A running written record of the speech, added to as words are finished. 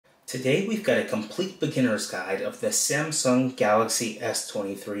Today we've got a complete beginner's guide of the Samsung Galaxy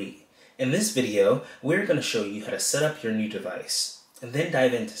S23. In this video, we're going to show you how to set up your new device, and then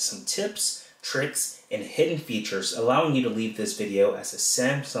dive into some tips, tricks, and hidden features allowing you to leave this video as a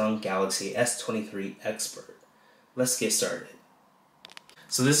Samsung Galaxy S23 Expert. Let's get started.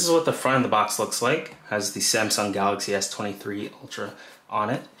 So this is what the front of the box looks like. It has the Samsung Galaxy S23 Ultra on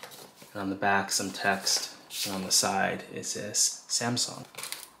it, and on the back some text, and on the side it says Samsung.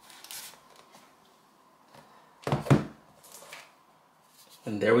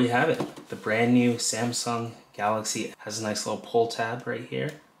 And there we have it. The brand new Samsung Galaxy has a nice little pull tab right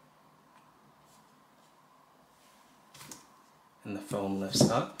here. And the phone lifts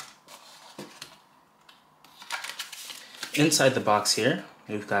up. Inside the box here,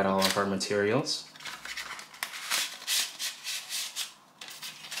 we've got all of our materials.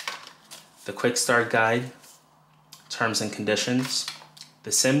 The quick start guide, terms and conditions,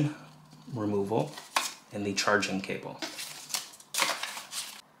 the SIM removal, and the charging cable.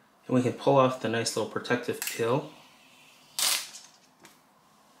 And we can pull off the nice little protective peel,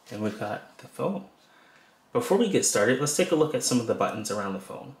 and we've got the phone. Before we get started, let's take a look at some of the buttons around the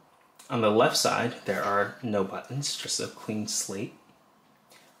phone. On the left side, there are no buttons, just a clean slate.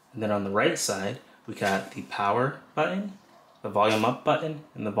 And then on the right side, we got the power button, the volume up button,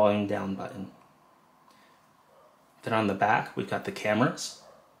 and the volume down button. Then on the back, we've got the cameras.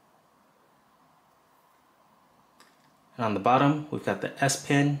 And on the bottom, we've got the S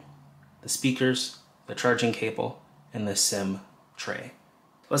Pen, the speakers, the charging cable, and the SIM tray.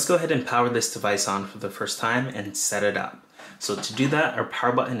 Let's go ahead and power this device on for the first time and set it up. So to do that, our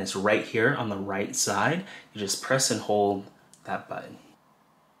power button is right here on the right side. You just press and hold that button.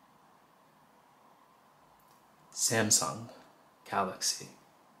 Samsung Galaxy.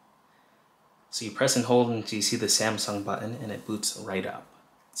 So you press and hold until you see the Samsung button and it boots right up.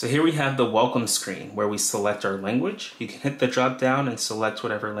 So here we have the welcome screen where we select our language. You can hit the drop down and select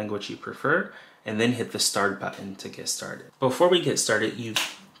whatever language you prefer, and then hit the start button to get started. Before we get started, you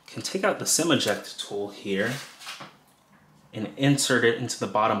can take out the SIM eject tool here and insert it into the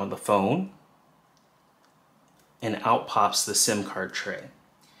bottom of the phone, and out pops the SIM card tray.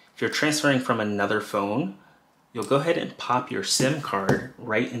 If you're transferring from another phone, you'll go ahead and pop your SIM card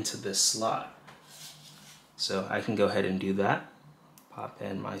right into this slot. So I can go ahead and do that. Pop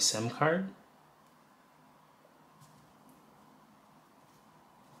in my SIM card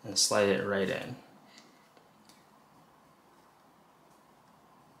and slide it right in.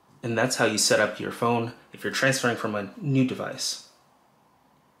 And that's how you set up your phone if you're transferring from a new device.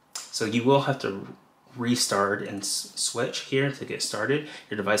 So you will have to restart and switch here to get started.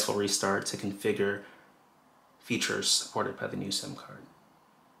 Your device will restart to configure features supported by the new SIM card.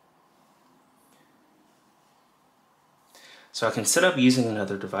 So I can set up using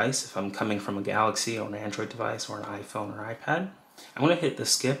another device if I'm coming from a Galaxy or an Android device or an iPhone or iPad. I'm going to hit the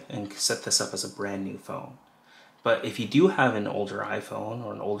skip and set this up as a brand new phone. But if you do have an older iPhone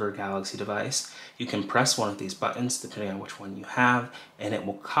or an older Galaxy device, you can press one of these buttons depending on which one you have, and it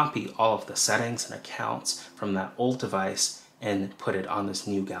will copy all of the settings and accounts from that old device and put it on this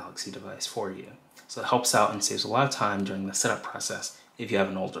new Galaxy device for you. So it helps out and saves a lot of time during the setup process if you have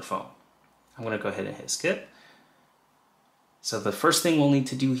an older phone. I'm going to go ahead and hit skip. So the first thing we'll need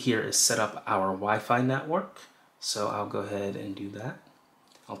to do here is set up our Wi-Fi network. So I'll go ahead and do that.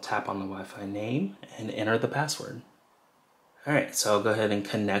 I'll tap on the Wi-Fi name and enter the password. Alright, so I'll go ahead and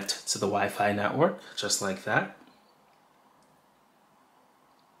connect to the Wi-Fi network, just like that.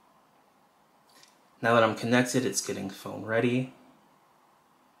 Now that I'm connected, it's getting phone ready.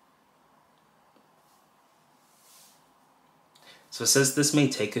 So it says this may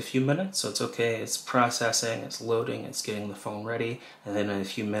take a few minutes, so it's okay. It's processing, it's loading, it's getting the phone ready, and then in a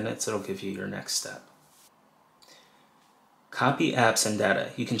few minutes it'll give you your next step. Copy apps and data.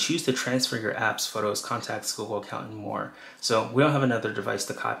 You can choose to transfer your apps, photos, contacts, Google account, and more. So we don't have another device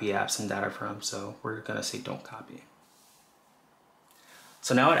to copy apps and data from, so we're gonna say don't copy.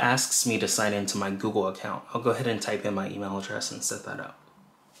 So now it asks me to sign into my Google account. I'll go ahead and type in my email address and set that up.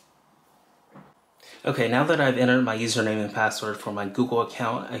 Okay, now that I've entered my username and password for my Google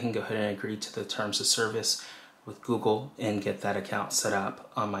account, I can go ahead and agree to the terms of service with Google and get that account set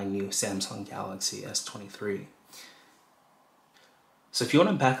up on my new Samsung Galaxy S23. So if you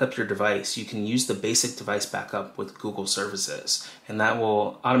want to back up your device, you can use the basic device backup with Google services, and that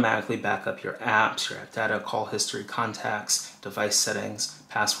will automatically back up your apps, your app data, call history, contacts, device settings,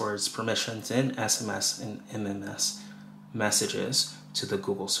 passwords, permissions, and SMS and MMS messages to the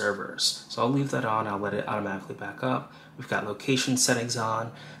Google servers. So I'll leave that on, I'll let it automatically back up. We've got location settings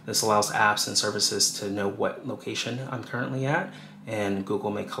on. This allows apps and services to know what location I'm currently at, and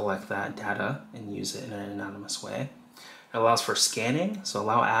Google may collect that data and use it in an anonymous way. It allows for scanning, so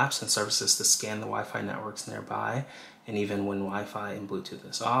allow apps and services to scan the Wi-Fi networks nearby, and even when Wi-Fi and Bluetooth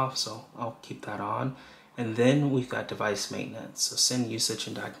is off, so I'll keep that on. And then we've got device maintenance, so send usage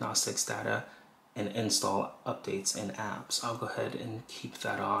and diagnostics data and install updates and apps. I'll go ahead and keep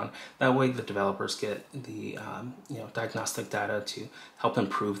that on. That way the developers get the diagnostic data to help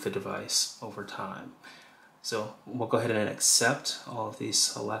improve the device over time. So we'll go ahead and accept all of these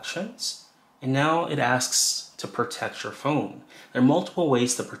selections. And now it asks to protect your phone. There are multiple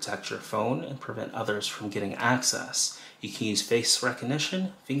ways to protect your phone and prevent others from getting access. You can use face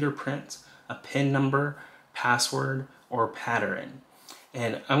recognition, fingerprint, a PIN number, password, or pattern.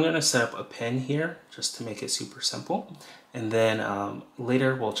 And I'm going to set up a PIN here just to make it super simple. And then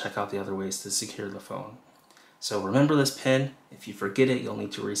later we'll check out the other ways to secure the phone. So remember this PIN. If you forget it, you'll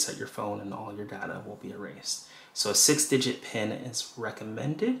need to reset your phone and all your data will be erased. So a 6-digit PIN is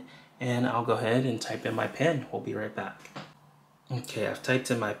recommended. And I'll go ahead and type in my PIN. We'll be right back. Okay, I've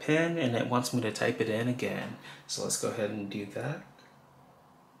typed in my PIN and it wants me to type it in again. So let's go ahead and do that.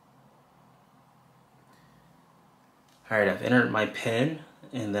 Alright, I've entered my PIN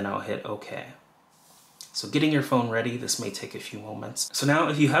and then I'll hit OK. So getting your phone ready, this may take a few moments. So now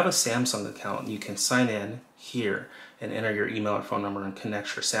if you have a Samsung account, you can sign in here and enter your email or phone number and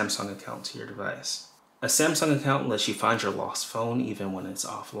connect your Samsung account to your device. A Samsung account lets you find your lost phone even when it's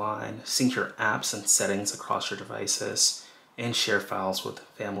offline, sync your apps and settings across your devices, and share files with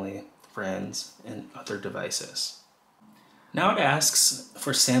family, friends, and other devices. Now it asks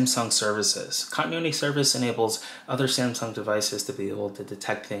for Samsung services. Continuity service enables other Samsung devices to be able to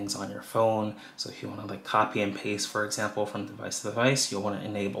detect things on your phone. So if you want to copy and paste, for example, from device to device, you'll want to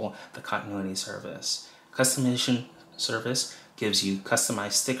enable the continuity service. Customization service gives you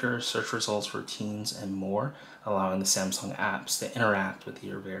customized stickers, search results, routines, and more, allowing the Samsung apps to interact with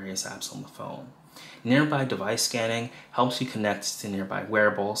your various apps on the phone. Nearby device scanning helps you connect to nearby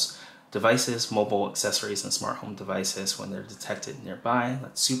wearables, devices, mobile accessories, and smart home devices when they're detected nearby.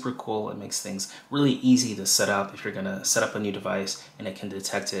 That's super cool. It makes things really easy to set up if you're going to set up a new device and it can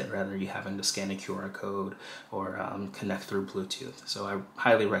detect it rather than you having to scan a QR code or connect through Bluetooth. So I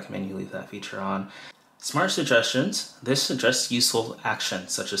highly recommend you leave that feature on. Smart suggestions. This suggests useful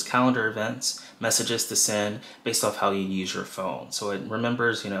actions such as calendar events, messages to send based off how you use your phone. So it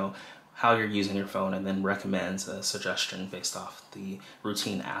remembers, how you're using your phone and then recommends a suggestion based off the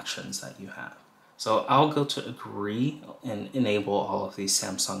routine actions that you have. So I'll go to agree and enable all of these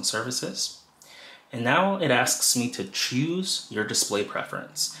Samsung services. And now it asks me to choose your display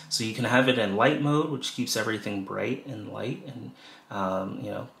preference. So you can have it in light mode, which keeps everything bright and light and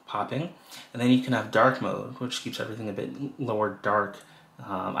popping. And then you can have dark mode, which keeps everything a bit lower dark.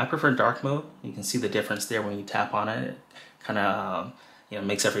 I prefer dark mode. You can see the difference there when you tap on it. It kind of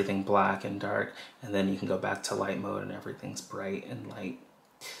makes everything black and dark, and then you can go back to light mode and everything's bright and light.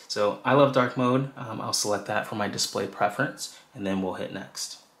 So I love dark mode. I'll select that for my display preference, and then we'll hit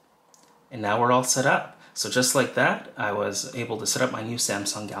next. And now we're all set up. So just like that, I was able to set up my new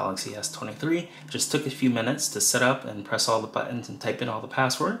Samsung Galaxy S23. Just took a few minutes to set up and press all the buttons and type in all the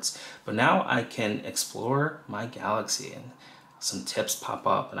passwords. But now I can explore my Galaxy and some tips pop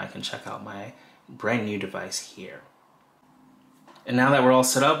up and I can check out my brand new device here. And now that we're all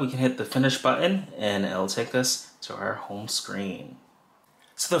set up, we can hit the finish button and it'll take us to our home screen.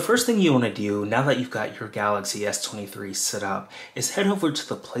 So the first thing you want to do now that you've got your Galaxy S23 set up is head over to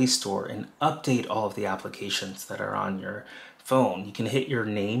the Play Store and update all of the applications that are on your phone. You can hit your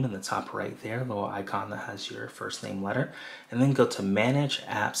name in the top right there, the little icon that has your first name letter, and then go to Manage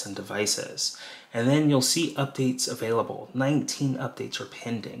Apps and Devices. And then you'll see updates available. 19 updates are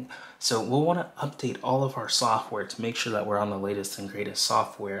pending. So we'll want to update all of our software to make sure that we're on the latest and greatest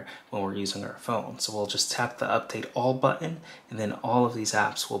software when we're using our phone. So we'll just tap the Update All button, and then all of these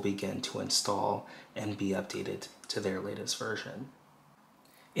apps will begin to install and be updated to their latest version.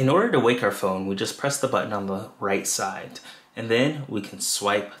 In order to wake our phone, we just press the button on the right side, and then we can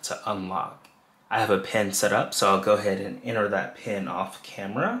swipe to unlock. I have a PIN set up, so I'll go ahead and enter that PIN off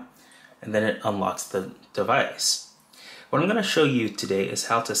camera, and then it unlocks the device. What I'm going to show you today is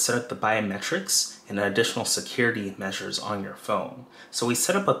how to set up the biometrics and additional security measures on your phone. So we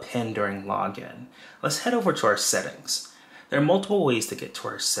set up a PIN during login. Let's head over to our settings. There are multiple ways to get to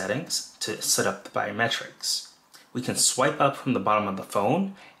our settings to set up the biometrics. We can swipe up from the bottom of the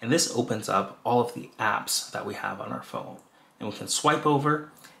phone, and this opens up all of the apps that we have on our phone. And we can swipe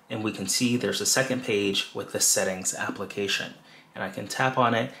over, and we can see there's a second page with the settings application. And I can tap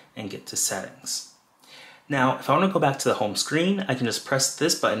on it and get to settings. Now, if I want to go back to the home screen, I can just press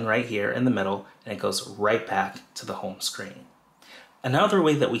this button right here in the middle, and it goes right back to the home screen. Another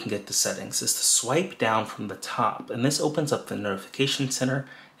way that we can get to settings is to swipe down from the top, and this opens up the notification center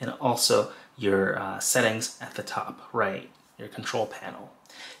and also your settings at the top right, your control panel.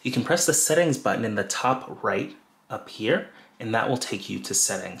 You can press the settings button in the top right up here, and that will take you to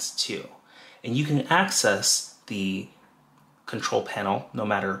settings too. And you can access the control panel no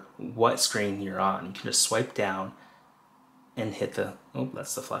matter what screen you're on. You can just swipe down and hit the, oh,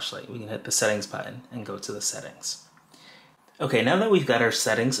 that's the flashlight. We can hit the settings button and go to the settings. Okay, now that we've got our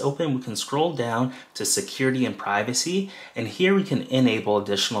settings open, we can scroll down to security and privacy, and here we can enable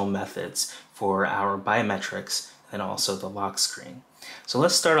additional methods for our biometrics and also the lock screen. So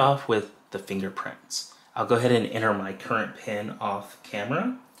let's start off with the fingerprints. I'll go ahead and enter my current PIN off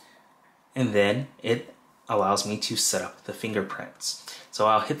camera, and then it allows me to set up the fingerprints. So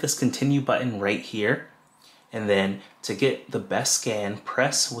I'll hit this continue button right here, and then to get the best scan,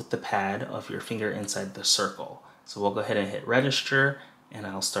 press with the pad of your finger inside the circle. So we'll go ahead and hit register, and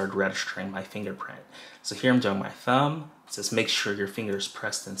I'll start registering my fingerprint. So here I'm doing my thumb. It says make sure your finger is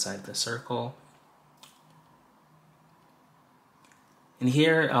pressed inside the circle. And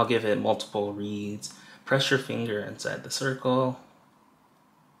here I'll give it multiple reads. Press your finger inside the circle.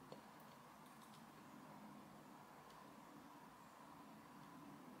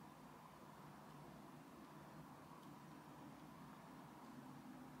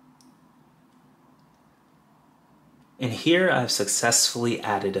 And here I've successfully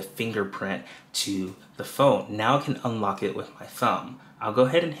added a fingerprint to the phone. Now I can unlock it with my thumb. I'll go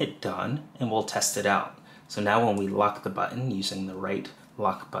ahead and hit done, and we'll test it out. So now when we lock the button using the right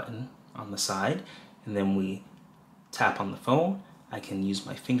lock button on the side, and then we tap on the phone, I can use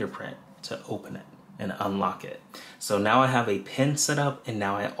my fingerprint to open it and unlock it. So now I have a PIN set up, and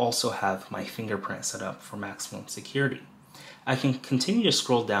now I also have my fingerprint set up for maximum security. I can continue to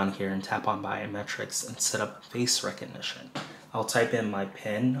scroll down here and tap on biometrics and set up face recognition. I'll type in my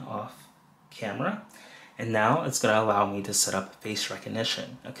PIN off camera, and now it's going to allow me to set up face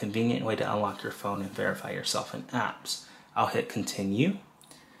recognition, a convenient way to unlock your phone and verify yourself in apps. I'll hit continue,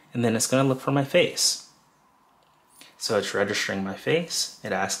 and then it's going to look for my face. So it's registering my face.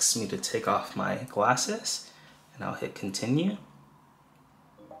 It asks me to take off my glasses, and I'll hit continue,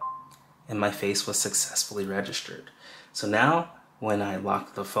 and my face was successfully registered. So now when I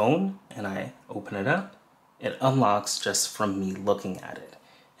lock the phone and I open it up, it unlocks just from me looking at it.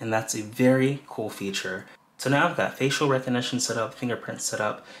 And that's a very cool feature. So now I've got facial recognition set up, fingerprint set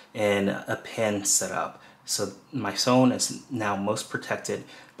up, and a PIN set up. So my phone is now most protected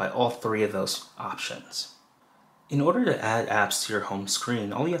by all three of those options. In order to add apps to your home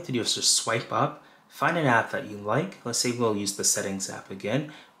screen, all you have to do is just swipe up, find an app that you like. Let's say we'll use the settings app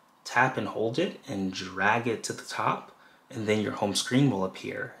again. Tap and hold it and drag it to the top, and then your home screen will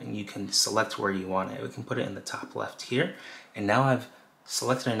appear, and you can select where you want it. We can put it in the top left here, and now I've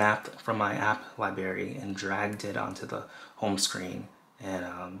selected an app from my app library and dragged it onto the home screen, and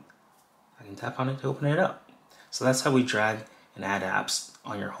I can tap on it to open it up. So that's how we drag and add apps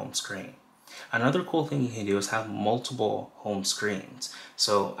on your home screen. Another cool thing you can do is have multiple home screens.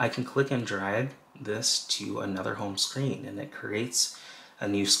 So I can click and drag this to another home screen, and it creates a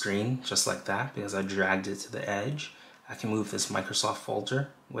new screen just like that because I dragged it to the edge. I can move this Microsoft folder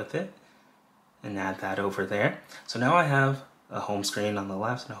with it and add that over there. So now I have a home screen on the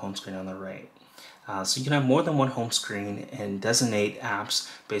left and a home screen on the right. So you can have more than one home screen and designate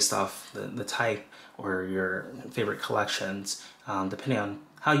apps based off the type or your favorite collections, depending on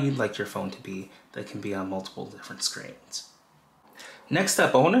how you'd like your phone to be. That can be on multiple different screens. Next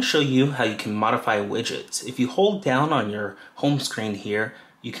up, I want to show you how you can modify widgets. If you hold down on your home screen here,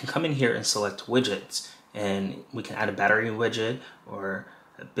 you can come in here and select widgets, and we can add a battery widget or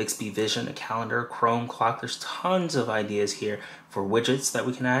a Bixby Vision, a calendar, Chrome, clock. There's tons of ideas here for widgets that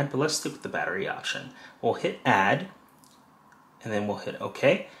we can add, but let's stick with the battery option. We'll hit add, and then we'll hit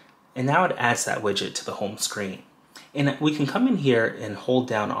OK, and now it adds that widget to the home screen. And we can come in here and hold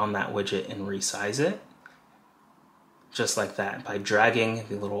down on that widget and resize it, just like that, by dragging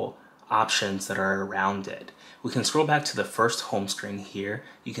the little options that are around it. We can scroll back to the first home screen here.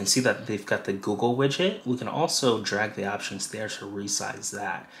 You can see that they've got the Google widget. We can also drag the options there to resize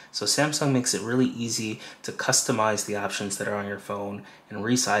that. So Samsung makes it really easy to customize the options that are on your phone and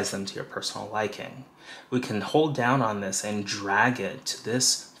resize them to your personal liking. We can hold down on this and drag it to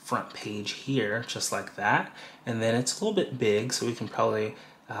this front page here, just like that. And then it's a little bit big, so we can probably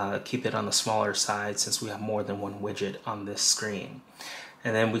keep it on the smaller side since we have more than one widget on this screen.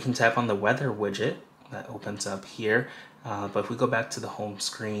 And then we can tap on the weather widget that opens up here. But if we go back to the home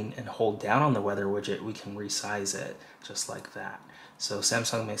screen and hold down on the weather widget, we can resize it just like that. So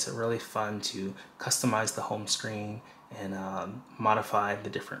Samsung makes it really fun to customize the home screen and modify the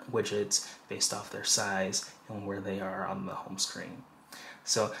different widgets based off their size and where they are on the home screen.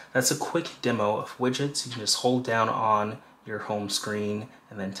 So that's a quick demo of widgets. You can just hold down on your home screen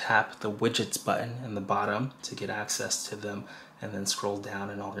and then tap the widgets button in the bottom to get access to them, and then scroll down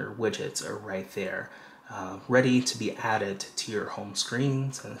and all your widgets are right there, ready to be added to your home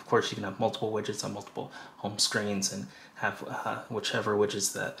screens. And of course you can have multiple widgets on multiple home screens and have whichever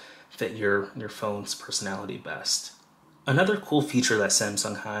widgets that fit your phone's personality best. Another cool feature that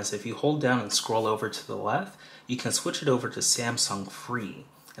Samsung has, if you hold down and scroll over to the left, you can switch it over to Samsung Free.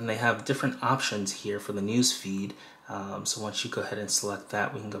 And they have different options here for the news feed. So once you go ahead and select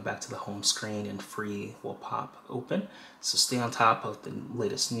that, we can go back to the home screen and Free will pop open. So stay on top of the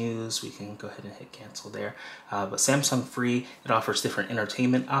latest news. We can go ahead and hit cancel there. But Samsung Free, it offers different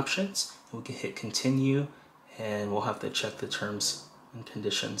entertainment options. We can hit continue, and we'll have to check the terms and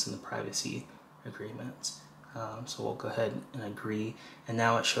conditions in the privacy agreements. So we'll go ahead and agree, and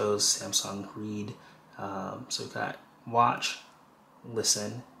now it shows Samsung Read. So we've got watch,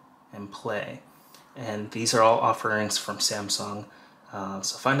 listen, and play, and these are all offerings from Samsung.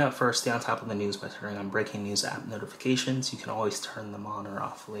 So find out first, stay on top of the news by turning on breaking news app notifications. You can always turn them on or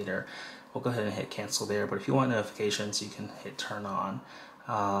off later. We'll go ahead and hit cancel there, but if you want notifications, you can hit turn on.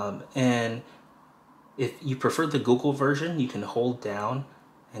 And if you prefer the Google version, you can hold down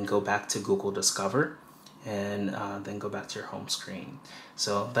and go back to Google Discover, and then go back to your home screen.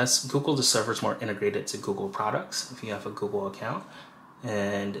 So that's Google Discover is more integrated to Google products if you have a Google account,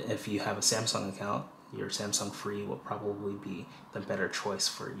 and if you have a Samsung account, your Samsung Free will probably be the better choice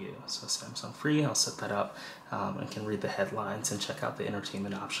for you. So Samsung Free, I'll set that up and can read the headlines and check out the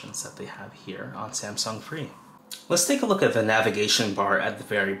entertainment options that they have here on Samsung Free. Let's take a look at the navigation bar at the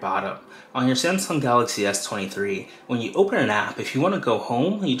very bottom. On your Samsung Galaxy S23, when you open an app, if you want to go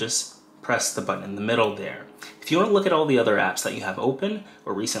home, you just press the button in the middle there. If you want to look at all the other apps that you have open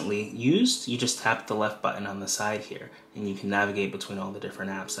or recently used, you just tap the left button on the side here, and you can navigate between all the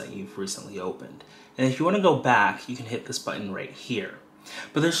different apps that you've recently opened. And if you want to go back, you can hit this button right here.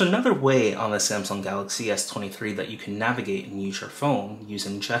 But there's another way on the Samsung Galaxy S23 that you can navigate and use your phone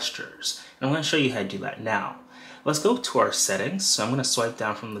using gestures. And I'm going to show you how to do that now. Let's go to our settings. So I'm going to swipe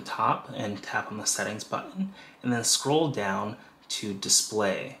down from the top and tap on the settings button, and then scroll down to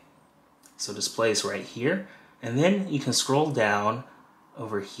display. So display is right here, and then you can scroll down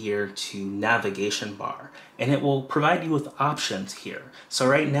over here to navigation bar, and it will provide you with options here. So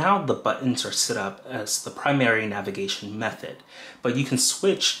right now the buttons are set up as the primary navigation method, but you can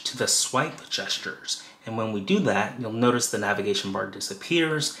switch to the swipe gestures, and when we do that, you'll notice the navigation bar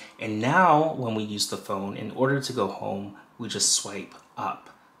disappears, and now when we use the phone, in order to go home, we just swipe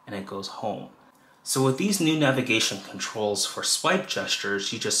up and it goes home. So with these new navigation controls for swipe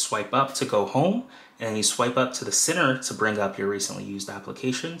gestures, you just swipe up to go home, and you swipe up to the center to bring up your recently used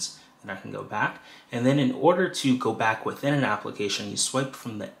applications, and I can go back. And then in order to go back within an application, you swipe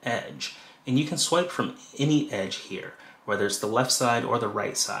from the edge, and you can swipe from any edge here, whether it's the left side or the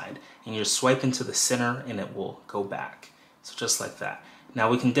right side, and you just swipe into the center and it will go back. So just like that. Now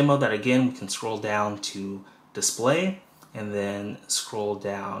we can demo that again. We can scroll down to display, and then scroll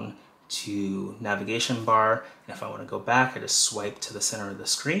down to navigation bar, and if I want to go back, I just swipe to the center of the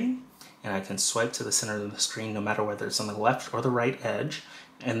screen, and I can swipe to the center of the screen no matter whether it's on the left or the right edge.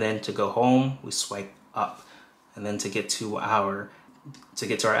 And then to go home, we swipe up, and then to get to our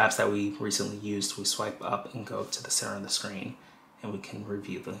apps that we recently used, we swipe up and go to the center of the screen, and we can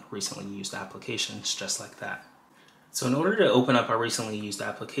review the recently used applications just like that. So in order to open up our recently used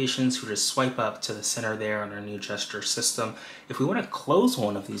applications, we just swipe up to the center there on our new gesture system. If we want to close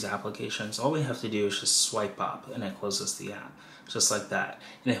one of these applications, all we have to do is just swipe up and it closes the app, just like that.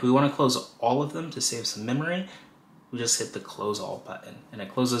 And if we want to close all of them to save some memory, we just hit the close all button, and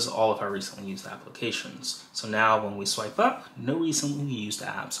it closes all of our recently used applications. So now when we swipe up, no recently used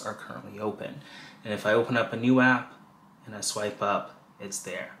apps are currently open. And if I open up a new app and I swipe up, it's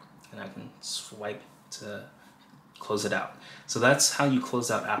there, and I can swipe to close it out. So that's how you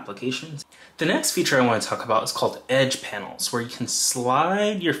close out applications. The next feature I want to talk about is called edge panels, where you can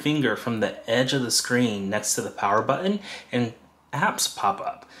slide your finger from the edge of the screen next to the power button and apps pop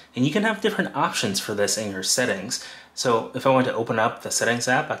up. And you can have different options for this in your settings. So if I want to open up the settings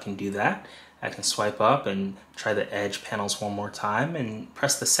app, I can do that. I can swipe up and try the edge panels one more time and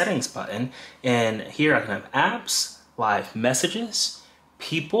press the settings button. And here I can have apps, live messages,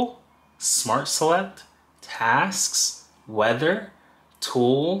 people, smart select, tasks, weather,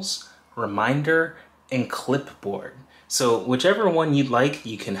 tools, reminder, and clipboard. So whichever one you'd like,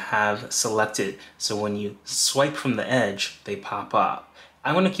 you can have selected. So when you swipe from the edge, they pop up.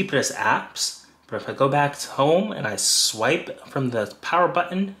 I want to keep it as apps, But if I go back to home and I swipe from the power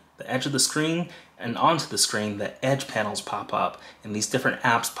button, the edge of the screen, and onto the screen, the edge panels pop up and these different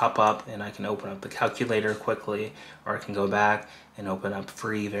apps pop up, and I can open up the calculator quickly, or I can go back and open up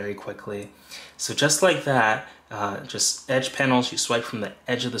free very quickly. So just like that, just edge panels, you swipe from the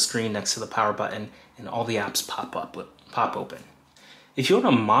edge of the screen next to the power button and all the apps pop open. If you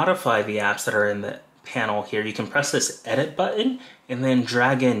want to modify the apps that are in the panel here, you can press this edit button and then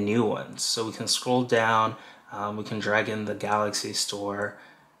drag in new ones. So we can scroll down, we can drag in the Galaxy Store,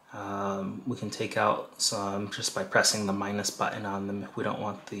 we can take out some just by pressing the minus button on them. If we don't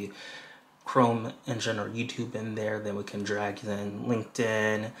want the Chrome engine or YouTube in there, then we can drag in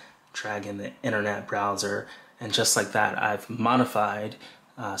LinkedIn, drag in the internet browser, and just like that, I've modified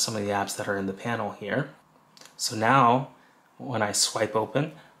some of the apps that are in the panel here. So now, when I swipe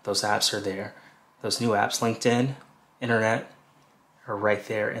open, those apps are there. Those new apps, LinkedIn, internet, are right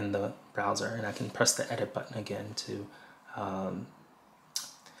there in the browser, and I can press the edit button again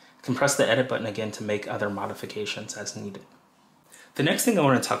to make other modifications as needed. The next thing I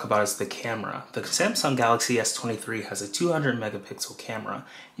want to talk about is the camera. The Samsung Galaxy S23 has a 200 megapixel camera,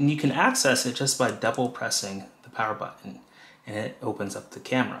 and you can access it just by double pressing the power button, and it opens up the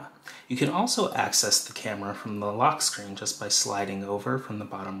camera. You can also access the camera from the lock screen just by sliding over from the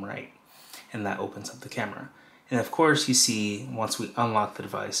bottom right, and that opens up the camera. And of course, you see once we unlock the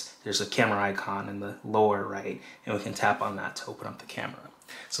device, there's a camera icon in the lower right, and we can tap on that to open up the camera.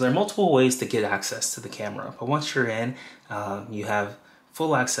 So there are multiple ways to get access to the camera, but once you're in, you have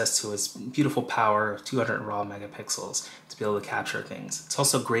full access to its beautiful power of 200 raw megapixels to be able to capture things. It's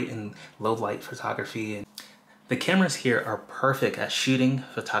also great in low light photography, and the cameras here are perfect at shooting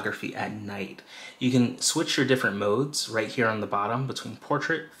photography at night. You can switch your different modes right here on the bottom between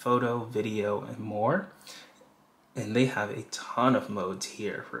portrait, photo, video, and more. And they have a ton of modes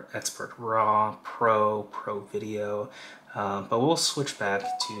here for Expert RAW, Pro Video, but we'll switch back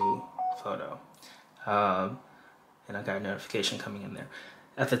to photo. And I got a notification coming in there.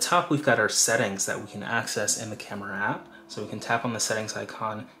 At the top, we've got our settings that we can access in the camera app. So we can tap on the settings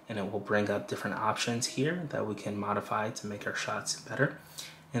icon and it will bring up different options here that we can modify to make our shots better.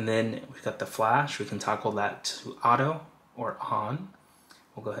 And then we've got the flash. We can toggle that to auto or on.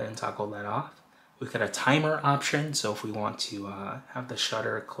 We'll go ahead and toggle that off. We've got a timer option, so if we want to have the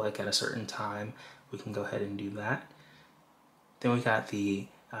shutter click at a certain time, we can go ahead and do that. Then we got the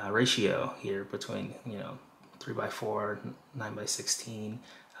ratio here between 3:4, 9:16.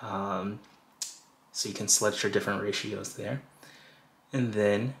 So you can select your different ratios there. And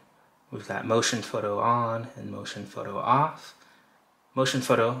then we've got motion photo on and motion photo off. Motion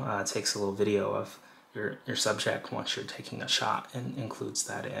photo takes a little video of your subject once you're taking a shot and includes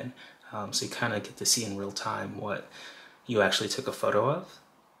that in. So you kind of get to see in real time what you actually took a photo of.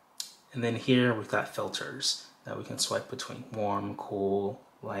 And then here we've got filters that we can swipe between warm, cool,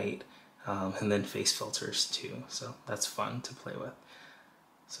 light, and then face filters too. So that's fun to play with.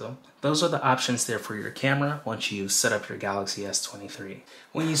 So those are the options there for your camera once you set up your Galaxy S23.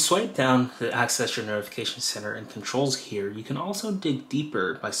 When you swipe down to access your notification center and controls here, you can also dig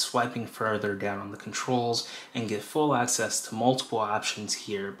deeper by swiping further down on the controls and get full access to multiple options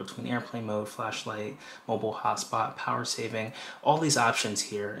here between airplane mode, flashlight, mobile hotspot, power saving, all these options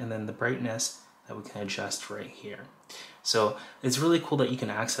here, and then the brightness that we can adjust right here. So it's really cool that you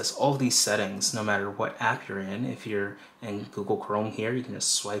can access all of these settings no matter what app you're in. If you're in Google Chrome here, you can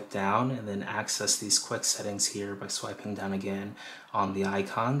just swipe down and then access these quick settings here by swiping down again on the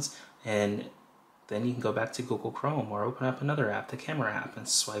icons. And then you can go back to Google Chrome or open up another app, the camera app, and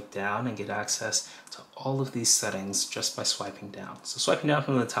swipe down and get access to all of these settings just by swiping down. So swiping down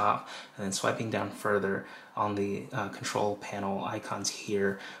from the top and then swiping down further on the control panel icons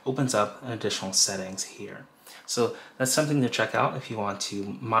here opens up additional settings here. So that's something to check out if you want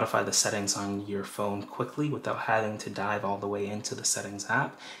to modify the settings on your phone quickly without having to dive all the way into the settings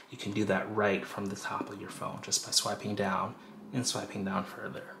app. You can do that right from the top of your phone just by swiping down and swiping down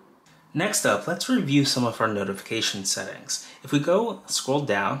further. Next up, let's review some of our notification settings. If we go scroll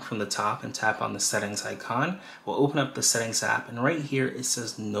down from the top and tap on the settings icon, we'll open up the settings app, and right here it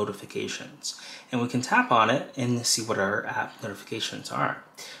says notifications. And we can tap on it and see what our app notifications are.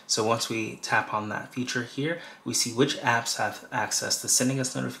 So once we tap on that feature here, we see which apps have access to sending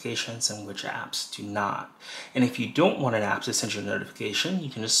us notifications and which apps do not. And if you don't want an app to send you a notification, you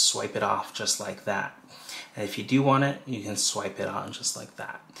can just swipe it off just like that. And if you do want it, you can swipe it on just like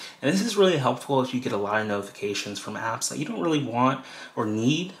that. And this is really helpful if you get a lot of notifications from apps that you don't really want or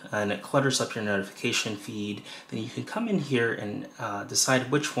need, and it clutters up your notification feed. Then you can come in here and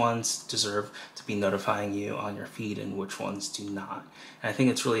decide which ones deserve to be notifying you on your feed and which ones do not. And I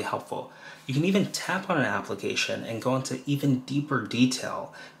think it's really helpful. You can even tap on an application and go into even deeper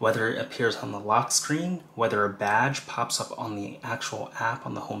detail, whether it appears on the lock screen, whether a badge pops up on the actual app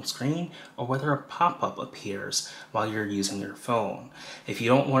on the home screen, or whether a pop-up appears while you're using your phone. If you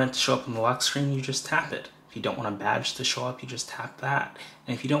don't want it to show up on the lock screen, you just tap it. If you don't want a badge to show up, you just tap that.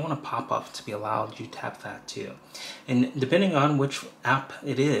 And if you don't want a pop-up to be allowed, you tap that too. And depending on which app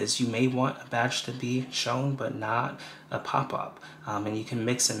it is, you may want a badge to be shown, but not a pop-up. And you can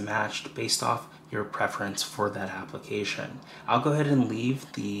mix and match based off your preference for that application. I'll go ahead and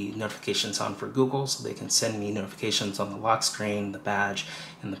leave the notifications on for Google so they can send me notifications on the lock screen, the badge,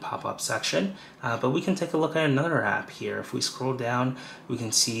 and the pop-up section. But we can take a look at another app here. If we scroll down, we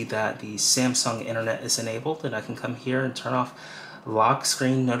can see that the Samsung internet is enabled, and I can come here and turn off lock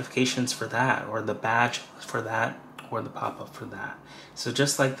screen notifications for that, or the badge for that, or the pop-up for that. So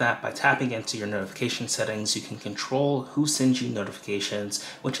just like that, by tapping into your notification settings, you can control who sends you notifications,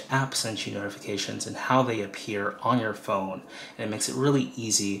 which app sends you notifications, and how they appear on your phone. And it makes it really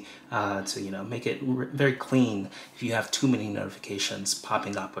easy to make it very clean if you have too many notifications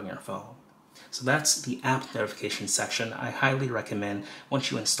popping up on your phone. So that's the app notification section. I highly recommend,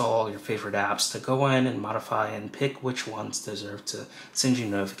 once you install your favorite apps, to go in and modify and pick which ones deserve to send you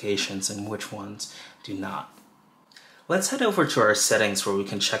notifications and which ones do not. Let's head over to our settings where we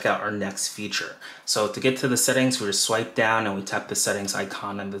can check out our next feature. So to get to the settings, we just swipe down and we tap the settings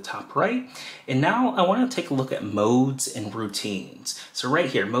icon in the top right. And now I want to take a look at modes and routines. So right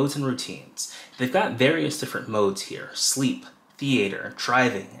here, modes and routines. They've got various different modes here: sleep, theater,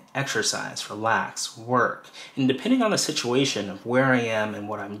 driving, exercise, relax, work. And depending on the situation of where I am and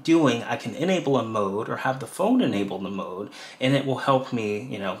what I'm doing, I can enable a mode or have the phone enable the mode, and it will help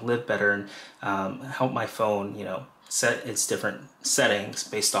me, live better and help my phone, set its different settings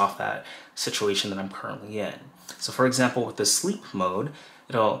based off that situation that I'm currently in. So for example, with the sleep mode,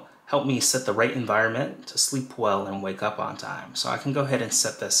 it'll help me set the right environment to sleep well and wake up on time. So I can go ahead and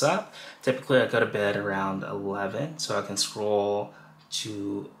set this up. Typically I go to bed around 11, so I can scroll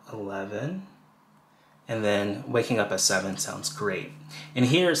to 11, and then waking up at 7 sounds great. And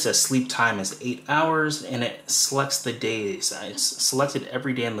here it says sleep time is 8 hours, and it selects the days. It's selected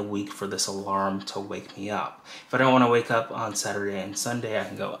every day in the week for this alarm to wake me up. If I don't want to wake up on Saturday and Sunday, I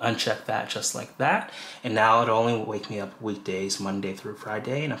can go uncheck that just like that. And now it'll only wake me up weekdays, Monday through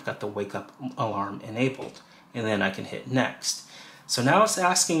Friday, and I've got the wake up alarm enabled. And then I can hit next. So now it's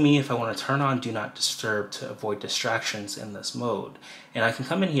asking me if I want to turn on Do Not Disturb to avoid distractions in this mode. And I can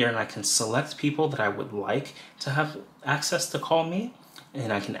come in here and I can select people that I would like to have access to call me,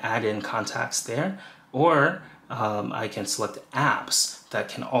 and I can add in contacts there, or I can select apps that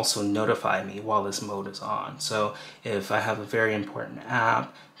can also notify me while this mode is on. So if I have a very important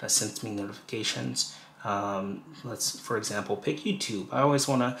app that sends me notifications, let's, for example, pick YouTube. I always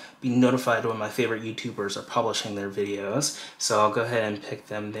want to be notified when my favorite YouTubers are publishing their videos, so I'll go ahead and pick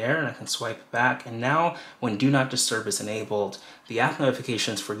them there, and I can swipe back, and now when Do Not Disturb is enabled, the app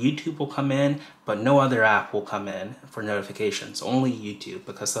notifications for YouTube will come in, but no other app will come in for notifications, only YouTube,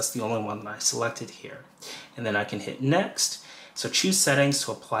 because that's the only one that I selected here. And then I can hit next. So choose settings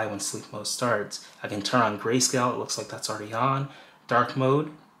to apply when sleep mode starts. I can turn on grayscale, it looks like that's already on, dark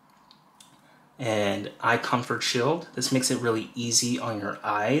mode, and eye comfort shield. This makes it really easy on your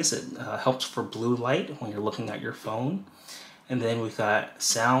eyes. It helps for blue light when you're looking at your phone. And then we've got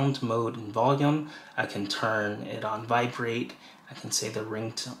sound mode and volume. I can turn it on vibrate. I can say the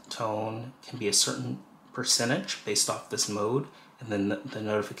ringtone can be a certain percentage based off this mode. And then the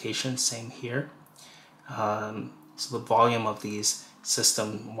notification, same here. So the volume of these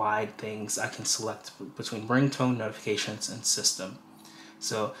system-wide things, I can select between ringtone, notifications, and system.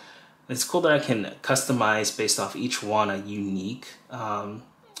 So it's cool that I can customize based off each one a unique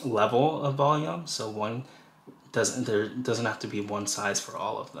level of volume. So there doesn't have to be one size for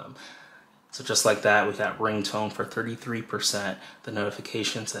all of them. So just like that, we got ringtone for 33%, the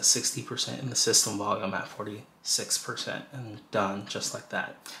notifications at 60%, and the system volume at 46%, and done just like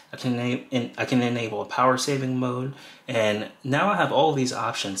that. I can enable a power saving mode, and now I have all of these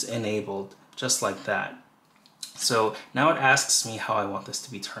options enabled just like that. So now it asks me how I want this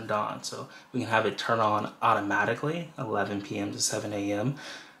to be turned on. So we can have it turn on automatically, 11 p.m. to 7 a.m.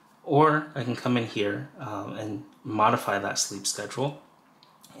 Or I can come in here and modify that sleep schedule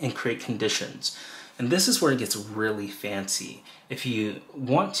and create conditions. And this is where it gets really fancy. If you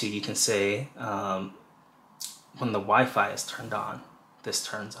want to, you can say when the Wi-Fi is turned on, this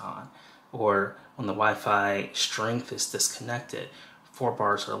turns on. Or when the Wi-Fi strength is disconnected, 4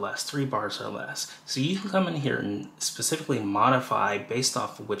 bars or less, 3 bars or less. So you can come in here and specifically modify based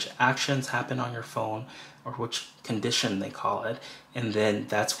off of which actions happen on your phone or which condition they call it, and then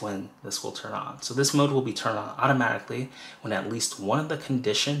that's when this will turn on. So this mode will be turned on automatically when at least one of the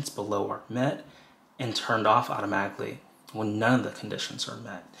conditions below are met, and turned off automatically when none of the conditions are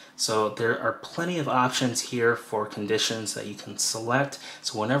met. So there are plenty of options here for conditions that you can select.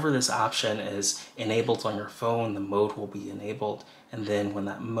 So whenever this option is enabled on your phone, the mode will be enabled. And then when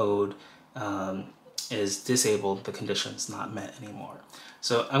that mode is disabled, the condition is not met anymore.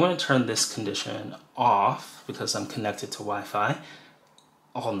 So I'm going to turn this condition off because I'm connected to Wi-Fi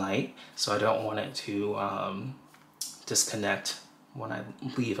all night. So I don't want it to disconnect when I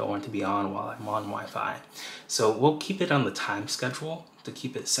leave. I want it to be on while I'm on Wi-Fi. So we'll keep it on the time schedule to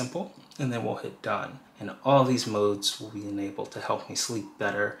keep it simple, and then we'll hit done. And all these modes will be enabled to help me sleep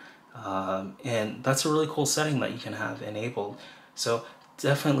better. And that's a really cool setting that you can have enabled. So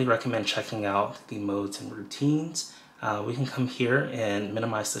definitely recommend checking out the modes and routines. We can come here and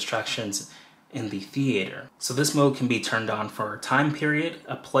minimize distractions in the theater. So this mode can be turned on for a time period,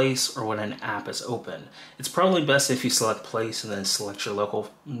 a place, or when an app is open. It's probably best if you select place and then select your local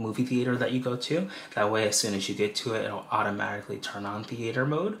movie theater that you go to. That way, as soon as you get to it, it'll automatically turn on theater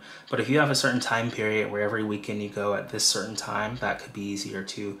mode. But if you have a certain time period where every weekend you go at this certain time, that could be easier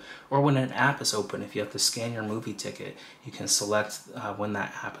too. Or when an app is open, if you have to scan your movie ticket, you can select when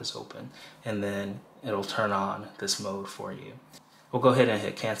that app is open, and then it'll turn on this mode for you. We'll go ahead and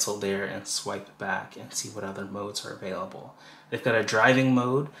hit cancel there and swipe back and see what other modes are available. They've got a driving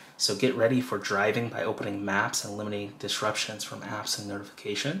mode, so get ready for driving by opening maps and eliminating disruptions from apps and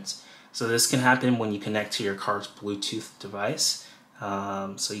notifications. So this can happen when you connect to your car's Bluetooth device.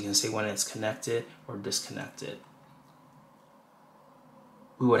 So you can say when it's connected or disconnected.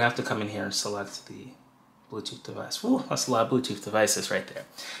 We would have to come in here and select the Bluetooth device. Ooh, that's a lot of Bluetooth devices right there.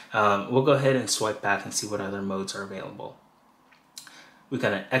 We'll go ahead and swipe back and see what other modes are available. We've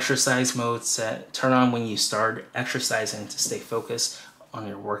got an exercise mode set. Turn on when you start exercising to stay focused on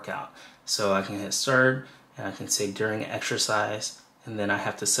your workout. So I can hit start, and I can say during exercise, and then I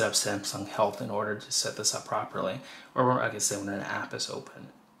have to set up Samsung Health in order to set this up properly. Or I can say when an app is open.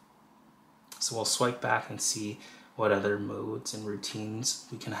 So we'll swipe back and see what other modes and routines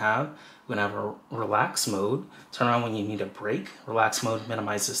we can have. We can have a relax mode. Turn on when you need a break. Relax mode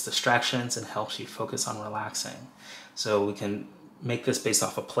minimizes distractions and helps you focus on relaxing. So we can make this based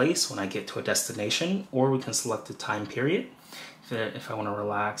off a place when I get to a destination, or we can select a time period. If I want to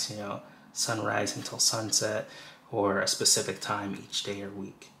relax, sunrise until sunset, or a specific time each day or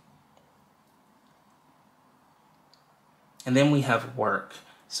week. And then we have work.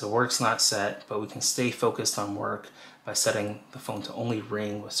 So work's not set, but we can stay focused on work by setting the phone to only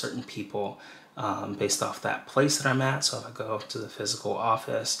ring with certain people based off that place that I'm at. So if I go to the physical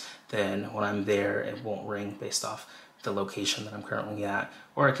office, then when I'm there, it won't ring based off the location that I'm currently at,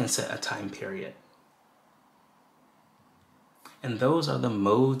 or I can set a time period. And those are the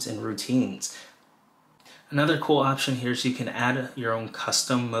modes and routines. Another cool option here is you can add your own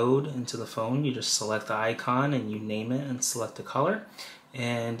custom mode into the phone. You just select the icon and you name it and select the color.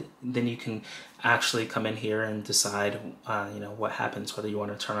 And then you can actually come in here and decide what happens, whether you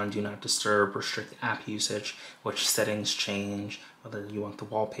want to turn on Do Not Disturb, restrict app usage, which settings change, whether you want the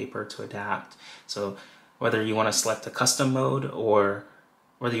wallpaper to adapt. So whether you want to select a custom mode, or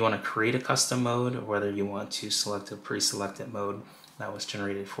whether you want to create a custom mode, or whether you want to select a pre-selected mode that was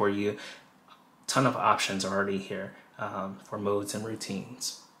generated for you. A ton of options already here for modes and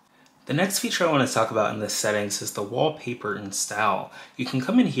routines. The next feature I want to talk about in the settings is the wallpaper and style. You can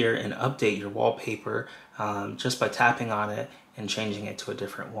come in here and update your wallpaper just by tapping on it and changing it to a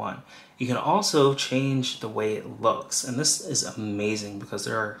different one. You can also change the way it looks, and this is amazing because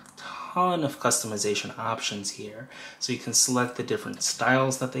there are a ton of customization options here. So you can select the different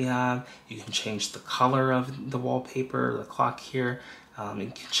styles that they have. You can change the color of the wallpaper, the clock here.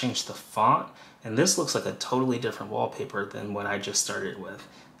 You can change the font, and this looks like a totally different wallpaper than what I just started with.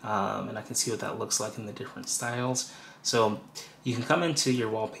 And I can see what that looks like in the different styles. So you can come into your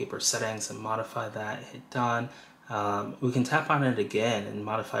wallpaper settings and modify that, hit done. We can tap on it again and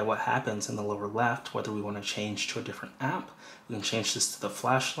modify what happens in the lower left, whether we want to change to a different app. We can change this to the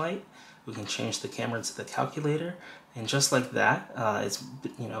flashlight. We can change the camera to the calculator. And just like that, it's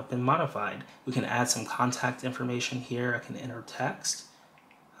been modified. We can add some contact information here. I can enter text.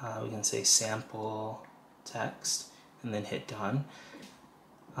 We can say sample text and then hit done.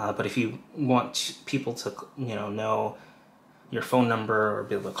 But if you want people to know your phone number or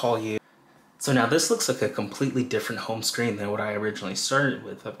be able to call you, So now this looks like a completely different home screen than what I originally started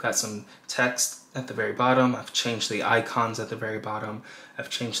with. I've got some text at the very bottom. I've changed the icons at the very bottom.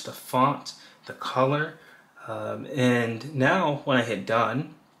 I've changed the font, the color. And now when I hit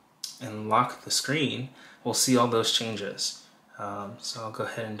done and lock the screen, we'll see all those changes. So I'll go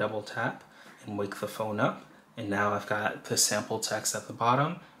ahead and double tap and wake the phone up. And now I've got the sample text at the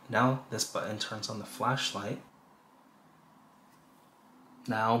bottom. Now this button turns on the flashlight.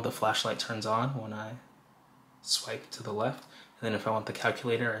 Now the flashlight turns on when I swipe to the left. And then if I want the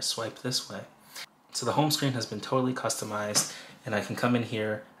calculator, I swipe this way. So the home screen has been totally customized, and I can come in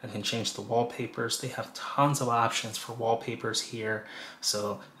here, I can change the wallpapers. They have tons of options for wallpapers here.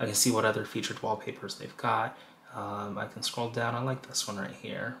 So I can see what other featured wallpapers they've got. I can scroll down, I like this one right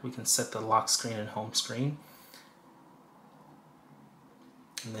here. We can set the lock screen and home screen.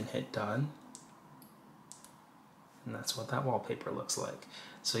 And then hit done. And that's what that wallpaper looks like.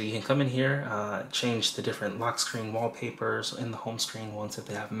 So you can come in here, change the different lock screen wallpapers in the home screen ones if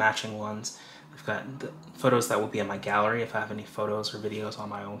they have matching ones. I've got the photos that will be in my gallery. If I have any photos or videos on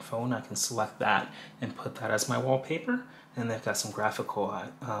my own phone, I can select that and put that as my wallpaper. And they've got some graphical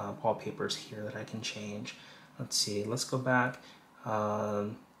wallpapers here that I can change. Let's see, let's go back.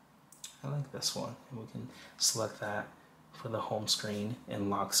 I like this one. And we can select that for the home screen and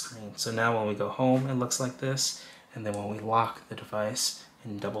lock screen. So now when we go home, it looks like this. And then when we lock the device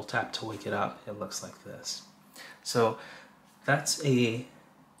and double tap to wake it up, it looks like this. So that's a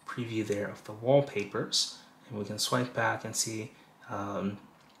preview there of the wallpapers. And we can swipe back and see what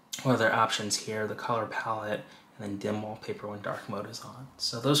other options here, the color palette, and then dim wallpaper when dark mode is on.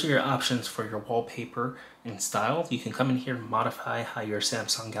 So those are your options for your wallpaper and style. You can come in here and modify how your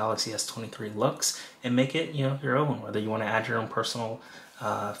Samsung Galaxy S23 looks and make it, your own, whether you want to add your own personal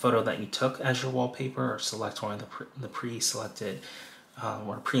photo that you took as your wallpaper, or select one of the pre-selected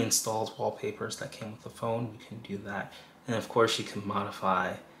or pre-installed wallpapers that came with the phone. You can do that. And of course you can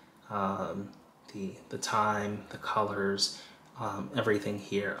modify the time, the colors, everything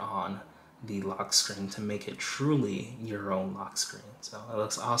here on the lock screen to make it truly your own lock screen. So it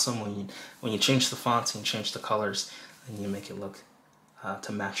looks awesome when you change the fonts and you change the colors and you make it look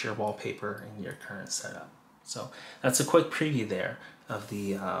to match your wallpaper and your current setup. So that's a quick preview there of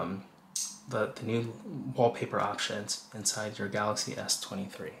the new wallpaper options inside your Galaxy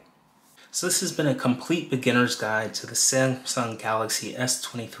S23. So this has been a complete beginner's guide to the Samsung Galaxy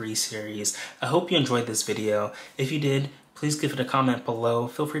S23 series. I hope you enjoyed this video. If you did, please give it a comment below.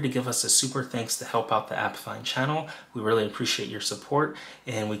 Feel free to give us a super thanks to help out the AppFind channel. We really appreciate your support,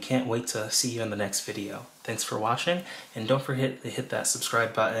 and we can't wait to see you in the next video. Thanks for watching, and don't forget to hit that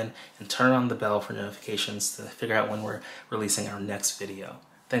subscribe button and turn on the bell for notifications to figure out when we're releasing our next video.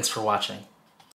 Thanks for watching.